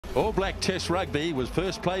All Black Test Rugby was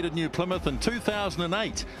first played at New Plymouth in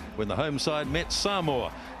 2008 when the home side met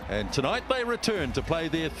Samoa. And tonight they return to play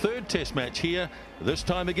their third Test match here, this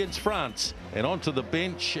time against France. And onto the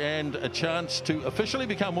bench, and a chance to officially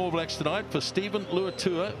become All Blacks tonight for Stephen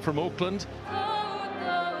Luatua from Auckland.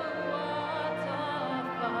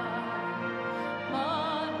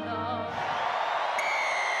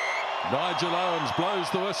 Nigel Owens blows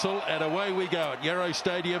the whistle, and away we go at Yarrow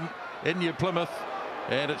Stadium in New Plymouth.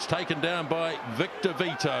 And it's taken down by Victor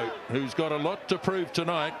Vito, who's got a lot to prove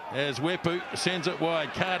tonight, as Wepu sends it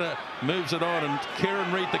wide. Carter moves it on, and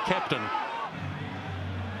Kieran Reid, the captain.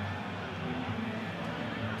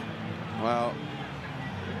 Well,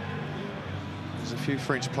 there's a few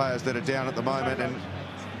French players that are down at the moment, and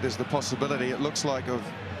there's the possibility, it looks like, of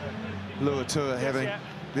Luatua having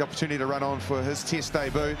the opportunity to run on for his Test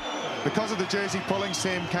debut. Because of the jersey pulling,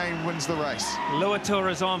 Sam Cane wins the race. Luatua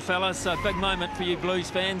is on, fellas, so big moment for you Blues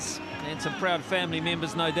fans, and some proud family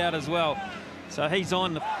members, no doubt, as well. So he's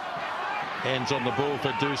on. Hands on the ball for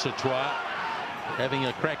Luatua, having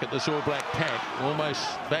a crack at this All Black pack,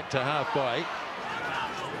 almost back to halfway.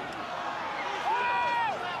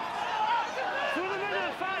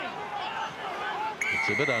 It's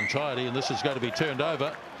a bit untidy, and this is going to be turned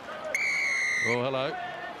over. Oh, hello.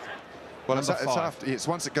 Well, it's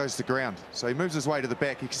once it goes to ground. So he moves his way to the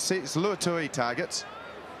back. You can see it's Luatua he targets.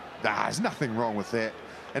 Nah, there's nothing wrong with that.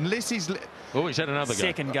 Unless he's... Oh, he's had another go.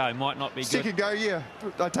 Second go might not be good. Second go, yeah.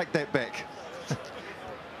 I take that back.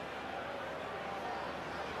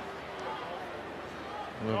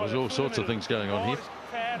 Well, there's all sorts of things going on here.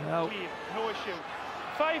 No issue.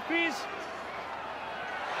 5, please.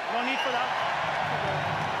 No need for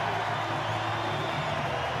that.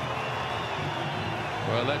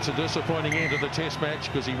 Well, that's a disappointing end of the Test match,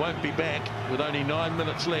 because he won't be back with only 9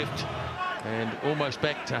 minutes left, and almost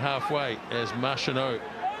back to halfway as Marchino.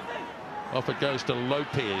 Off it goes to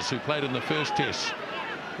Lopez, who played in the first Test.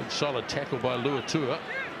 Good solid tackle by Luatua.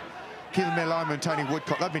 Kevin Maloma and Tony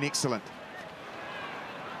Woodcock, they've been excellent.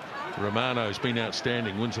 Romano's been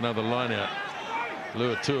outstanding, wins another line out.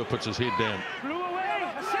 Luatua puts his head down.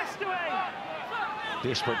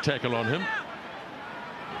 Desperate tackle on him.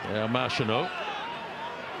 Now Marchino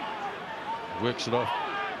works it off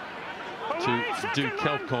to Du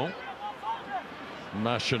Calcon.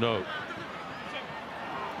 Marchino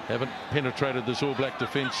haven't penetrated this All Black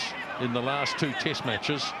defence in the last 2 Test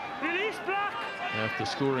matches after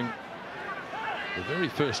scoring the very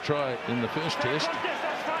first try in the first Test.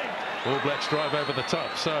 All Blacks drive over the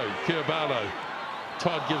top, so Kurbalo.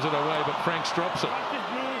 Todd gives it away, but Franks drops it.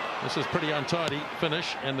 This is pretty untidy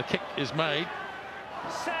finish, and the kick is made.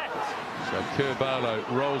 So Kurbalo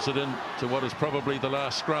rolls it in to what is probably the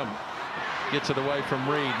last scrum. Gets it away from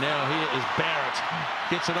Reid. Now here is Barrett.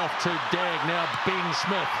 Gets it off to Dag. Now Ben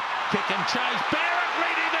Smith. Kick and chase. Barrett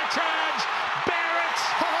leading the charge. Barrett.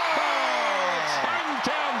 Oh, it's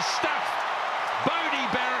hometown stuff. Bodie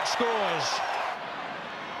Barrett scores.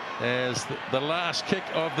 As the last kick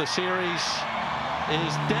of the series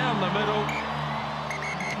is down the middle.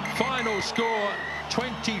 Final score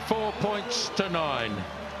 24 points to 9.